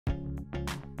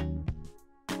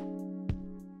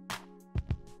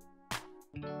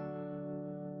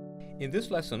In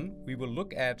this lesson, we will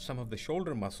look at some of the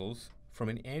shoulder muscles from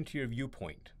an anterior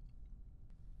viewpoint.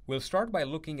 We'll start by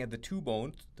looking at the two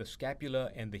bones, the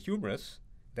scapula and the humerus,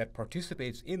 that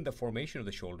participates in the formation of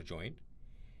the shoulder joint,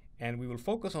 and we will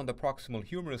focus on the proximal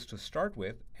humerus to start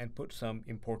with and put some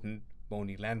important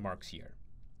bony landmarks here.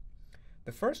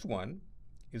 The first one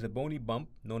is a bony bump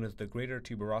known as the greater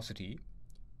tuberosity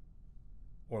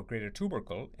or greater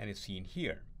tubercle, and is seen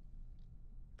here.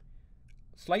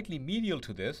 Slightly medial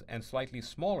to this and slightly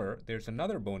smaller, there's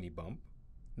another bony bump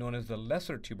known as the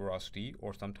lesser tuberosity,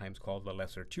 or sometimes called the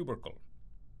lesser tubercle.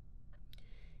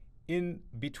 In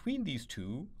between these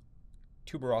two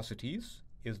tuberosities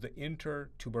is the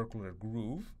intertubercular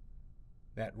groove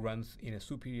that runs in a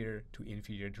superior to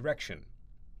inferior direction.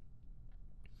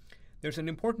 There's an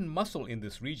important muscle in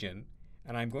this region,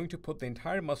 and I'm going to put the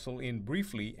entire muscle in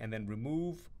briefly and then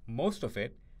remove most of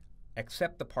it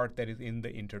except the part that is in the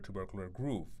intertubercular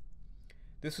groove.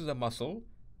 This is a muscle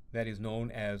that is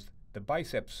known as the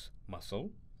biceps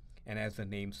muscle, and as the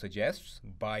name suggests,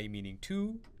 bi meaning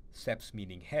two, ceps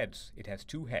meaning heads. It has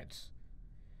two heads.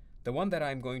 The one that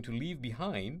I'm going to leave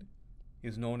behind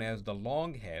is known as the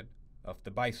long head of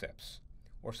the biceps,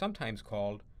 or sometimes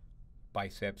called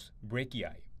biceps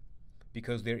brachii,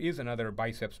 because there is another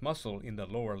biceps muscle in the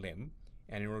lower limb,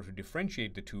 and in order to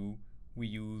differentiate the two, we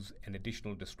use an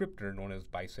additional descriptor known as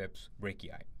biceps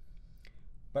brachii.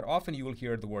 But often you will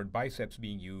hear the word biceps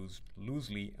being used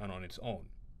loosely and on its own.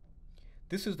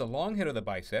 This is the long head of the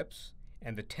biceps,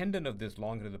 and the tendon of this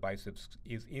long head of the biceps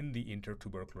is in the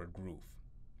intertubercular groove.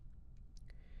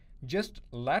 Just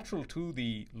lateral to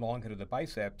the long head of the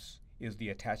biceps is the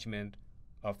attachment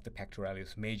of the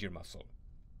pectoralis major muscle.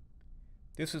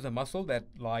 This is a muscle that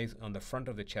lies on the front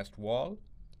of the chest wall,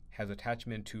 has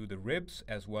attachment to the ribs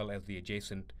as well as the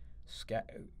adjacent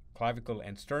clavicle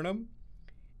and sternum,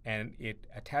 and it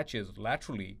attaches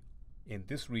laterally in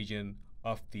this region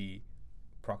of the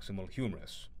proximal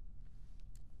humerus.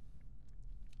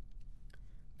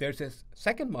 There's a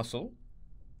second muscle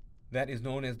that is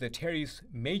known as the Teres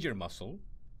major muscle,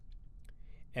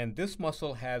 and this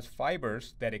muscle has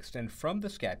fibers that extend from the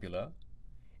scapula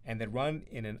and that run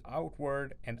in an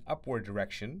outward and upward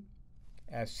direction,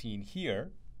 as seen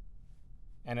here,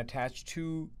 and attach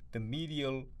to the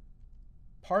medial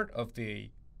part of the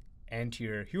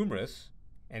anterior humerus,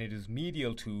 and it is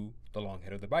medial to the long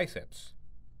head of the biceps.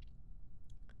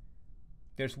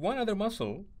 There's one other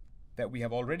muscle that we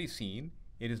have already seen.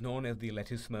 It is known as the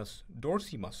Latissimus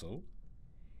dorsi muscle,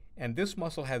 and this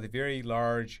muscle has a very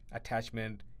large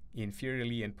attachment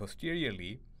inferiorly and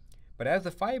posteriorly, but as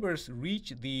the fibers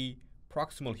reach the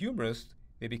proximal humerus,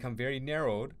 they become very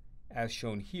narrowed, as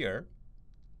shown here,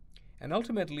 and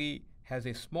ultimately has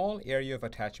a small area of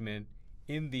attachment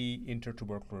in the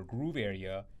intertubercular groove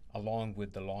area along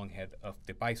with the long head of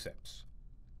the biceps.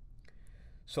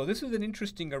 So this is an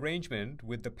interesting arrangement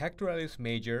with the pectoralis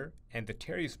major and the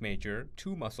teres major,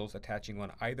 two muscles attaching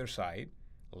on either side,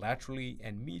 laterally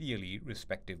and medially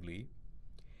respectively,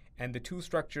 and the two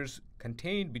structures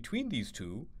contained between these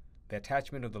two, the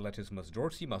attachment of the latissimus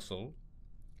dorsi muscle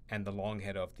and the long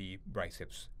head of the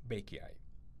biceps brachii.